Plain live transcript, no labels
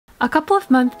A couple of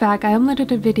months back, I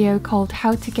uploaded a video called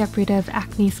how to get rid of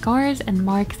acne scars and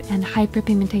marks and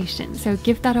hyperpigmentation, so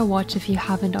give that a watch if you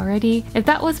haven't already. If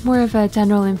that was more of a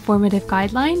general informative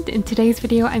guideline, in today's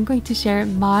video I'm going to share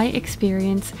my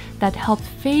experience that helped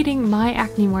fading my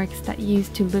acne marks that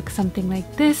used to look something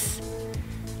like this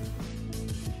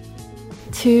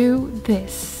to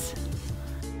this.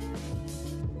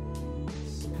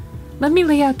 Let me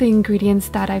lay out the ingredients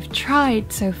that I've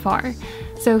tried so far.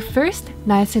 So first,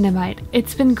 niacinamide.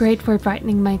 It's been great for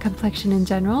brightening my complexion in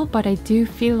general, but I do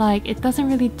feel like it doesn't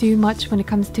really do much when it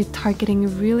comes to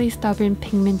targeting really stubborn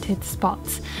pigmented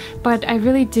spots. But I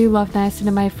really do love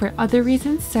niacinamide for other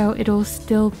reasons, so it'll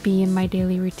still be in my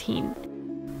daily routine.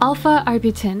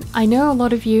 Alpha-arbutin. I know a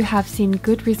lot of you have seen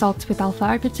good results with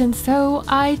alpha-arbutin, so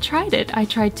I tried it. I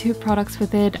tried 2 products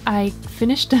with it. I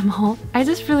finished them all. I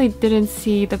just really didn't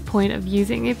see the point of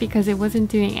using it because it wasn't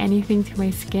doing anything to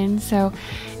my skin, so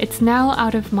it's now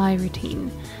out of my routine.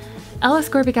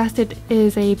 L-ascorbic acid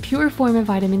is a pure form of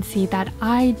vitamin C that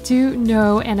I do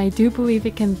know and I do believe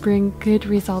it can bring good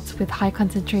results with high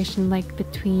concentration, like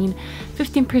between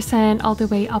 15% all the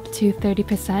way up to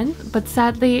 30%. But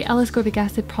sadly, L-ascorbic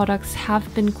acid products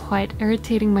have been quite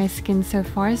irritating my skin so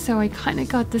far, so I kind of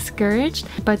got discouraged.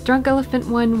 But Drunk Elephant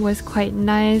one was quite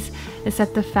nice,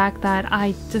 except the fact that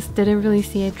I just didn't really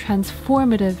see a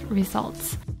transformative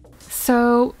results.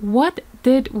 So what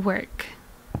did work?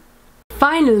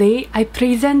 Finally, I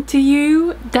present to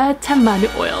you the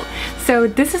Tamanu Oil. So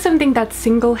this is something that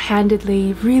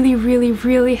single-handedly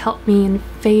really helped me in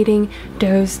fading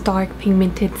those dark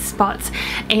pigmented spots.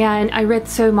 And I read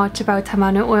so much about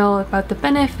Tamanu Oil, about the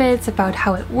benefits, about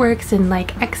how it works in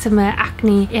like eczema,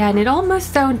 acne, and it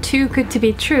almost sounded too good to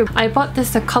be true. I bought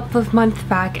this a couple of months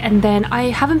back and then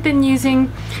I haven't been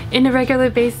using in a regular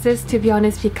basis, to be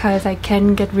honest, because I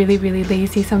can get really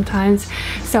lazy sometimes.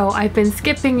 So I've been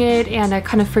skipping it and I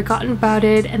kind of forgotten about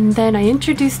it, and then I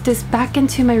introduced this back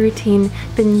into my routine,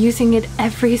 been using it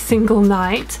every single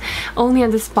night, only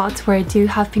on the spots where I do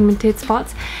have pigmented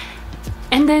spots.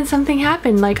 And then something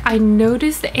happened, like I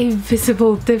noticed a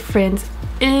visible difference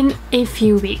in a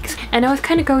few weeks. And I was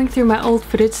kind of going through my old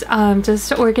footage,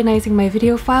 just organizing my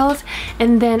video files,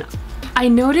 and then I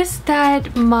noticed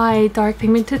that my dark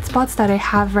pigmented spots that I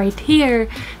have right here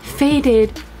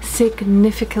faded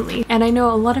significantly. And I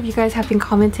know a lot of you guys have been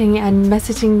commenting and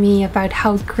messaging me about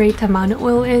how great Tamanu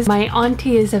Oil is. My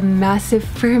auntie is a massive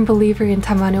firm believer in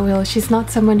Tamanu Oil. She's not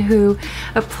someone who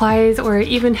applies or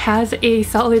even has a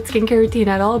solid skincare routine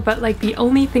at all, but like the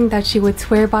only thing that she would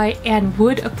swear by and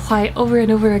would apply over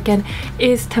and over again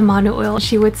is Tamanu Oil.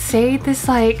 She would say this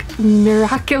like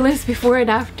miraculous before and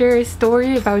after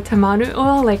story about Tamanu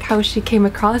Oil, like how she came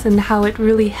across and how it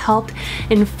really helped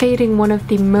in fading one of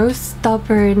the most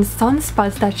stubborn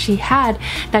sunspots that she had,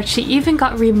 that she even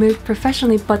got removed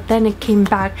professionally, but then it came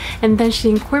back, and then she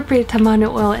incorporated Tamanu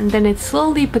Oil, and then it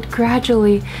slowly but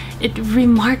gradually, it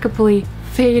remarkably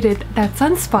faded that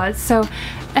sunspot. So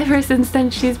ever since then,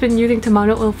 she's been using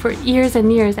Tamanu Oil for years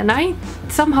and years, and I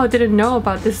somehow didn't know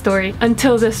about this story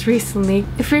until just recently.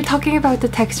 If we're talking about the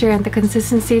texture and the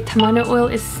consistency, Tamanu Oil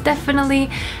is definitely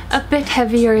a bit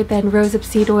heavier than rosehip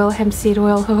seed oil, hemp seed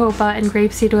oil, jojoba, and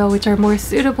grapeseed oil, which are more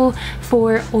suitable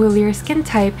for oilier skin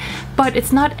type, but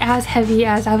it's not as heavy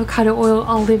as avocado oil,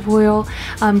 olive oil,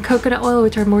 coconut oil,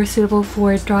 which are more suitable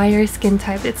for drier skin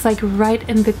type. It's like right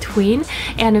in between.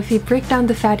 And if you break down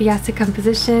the fatty acid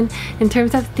composition in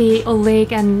terms of the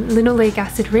oleic and linoleic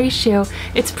acid ratio,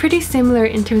 it's pretty similar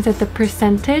in terms of the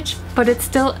percentage, but it's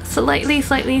still slightly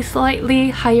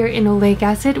higher in oleic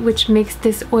acid, which makes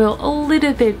this oil a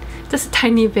little bit, just a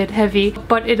tiny bit heavy,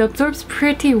 but it absorbs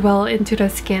pretty well into the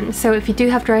skin. So if you do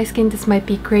have dry skin, this might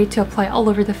be great to apply all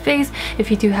over the face.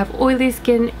 If you do have oily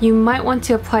skin, you might want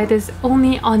to apply this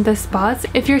only on the spots.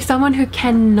 If you're someone who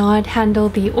cannot handle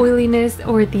the oiliness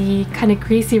or the kind of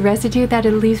greasy residue that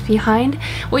it leaves behind,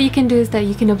 what you can do is that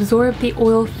you can absorb the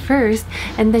oil first,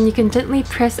 and then you can gently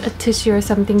press a tissue or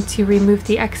something to remove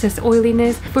the excess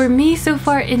oiliness. For me, so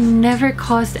far, it never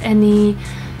caused any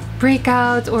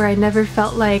breakouts, or I never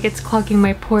felt like it's clogging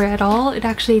my pore at all. It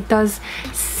actually does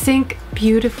sink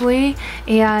beautifully,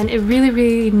 and it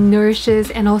really nourishes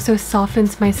and also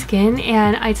softens my skin,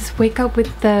 and I just wake up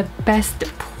with the best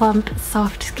plump,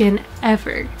 soft skin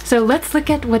ever. So let's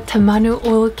look at what Tamanu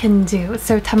Oil can do.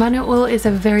 So Tamanu Oil is a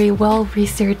very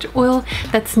well-researched oil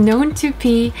that's known to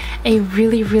be a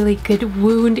really good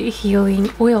wound healing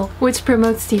oil, which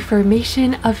promotes the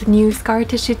formation of new scar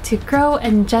tissue to grow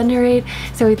and generate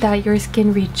so that your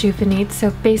skin rejuvenates.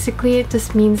 So basically it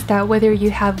just means that whether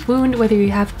you have wound, whether you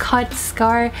have cut,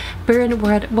 scar, burn,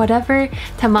 whatever,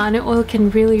 Tamanu Oil can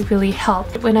really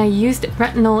help. When I used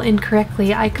retinol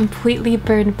incorrectly, I completely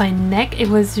burned my neck. It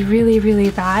was really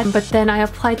bad, but then I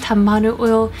applied Tamanu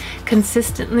Oil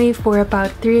consistently for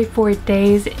about 3 or 4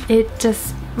 days.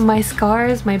 My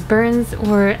scars, my burns,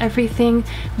 or everything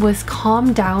was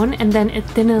calmed down, and then it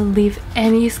didn't leave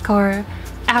any scar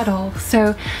at all.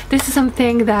 So this is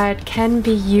something that can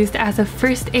be used as a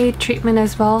first aid treatment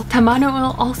as well. Tamanu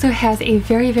Oil also has a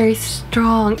very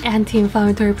strong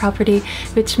anti-inflammatory property,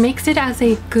 which makes it as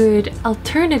a good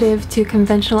alternative to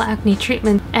conventional acne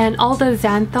treatment. And all the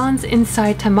xanthons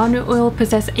inside Tamanu Oil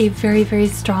possess a very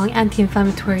strong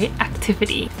anti-inflammatory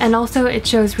activity. And also it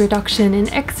shows reduction in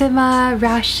eczema,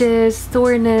 rashes,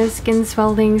 soreness, skin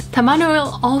swelling. Tamanu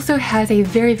Oil also has a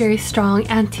very strong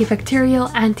antibacterial,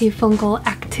 antifungal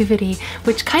activity,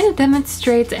 which kind of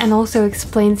demonstrates and also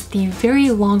explains the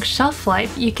very long shelf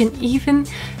life. You can even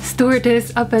store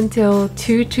this up until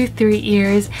 2 to 3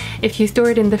 years. If you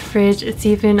store it in the fridge, it's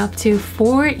even up to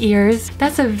 4 years.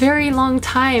 That's a very long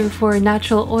time for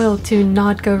natural oil to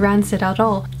not go rancid at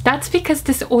all. That's because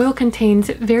this oil contains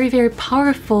very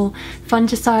powerful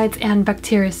fungicides and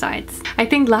bactericides. I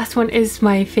think last one is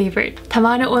my favorite.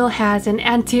 Tamanu Oil has an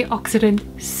antioxidant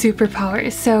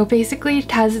superpower. So basically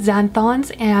it has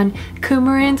xanthons and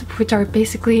coumarins, which are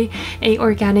basically a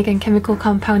organic and chemical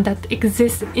compound that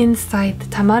exists inside the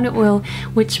Tamanu Oil,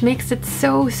 which makes it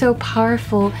so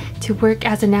powerful to work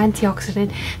as an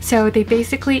antioxidant. So they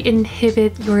basically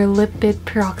inhibit your lipid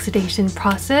peroxidation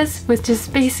process, which is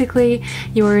basically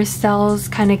your cells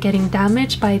kind of getting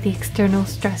damaged by the external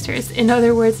stressors. In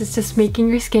other words, it's just making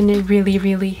your skin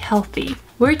really healthy.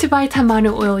 Where to buy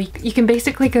Tamanu Oil? You can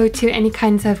basically go to any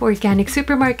kinds of organic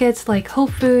supermarkets like Whole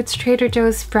Foods, Trader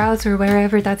Joe's, Sprouts, or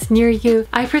wherever that's near you.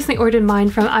 I personally ordered mine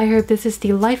from iHerb. This is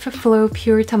the Life Flow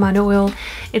Pure Tamanu Oil.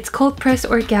 It's cold pressed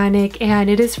organic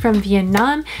and it is from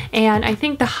Vietnam, and I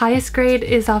think the highest grade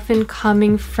is often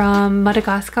coming from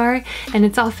Madagascar, and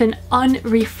it's often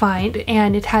unrefined,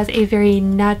 and it has a very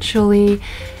naturally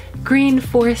green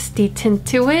foresty tint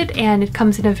to it, and it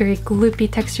comes in a very gloopy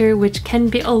texture, which can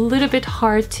be a little bit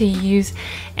hard to use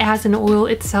as an oil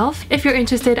itself. If you're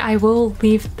interested, I will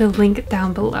leave the link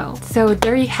down below. So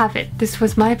there you have it. This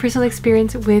was my personal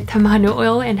experience with Tamanu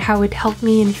Oil and how it helped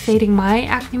me in fading my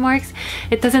acne marks.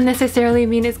 It doesn't necessarily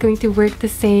mean it's going to work the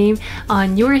same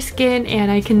on your skin,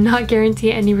 and I cannot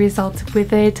guarantee any results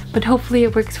with it, but hopefully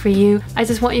it works for you. I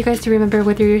just want you guys to remember,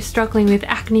 whether you're struggling with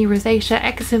acne, rosacea,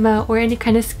 eczema, or any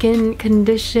kind of skin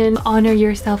condition, honor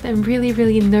yourself and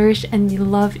really nourish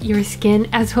and love your skin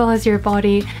as well as your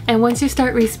body. And once you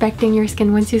start respecting your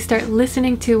skin, once you start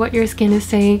listening to what your skin is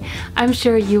saying, I'm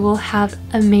sure you will have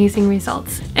amazing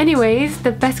results. Anyways,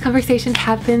 the best conversation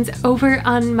happens over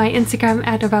on my Instagram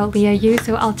at @aboutleahyou,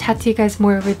 so I'll chat to you guys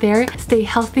more over there. Stay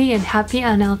healthy and happy,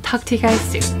 and I'll talk to you guys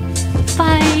soon.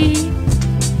 Bye!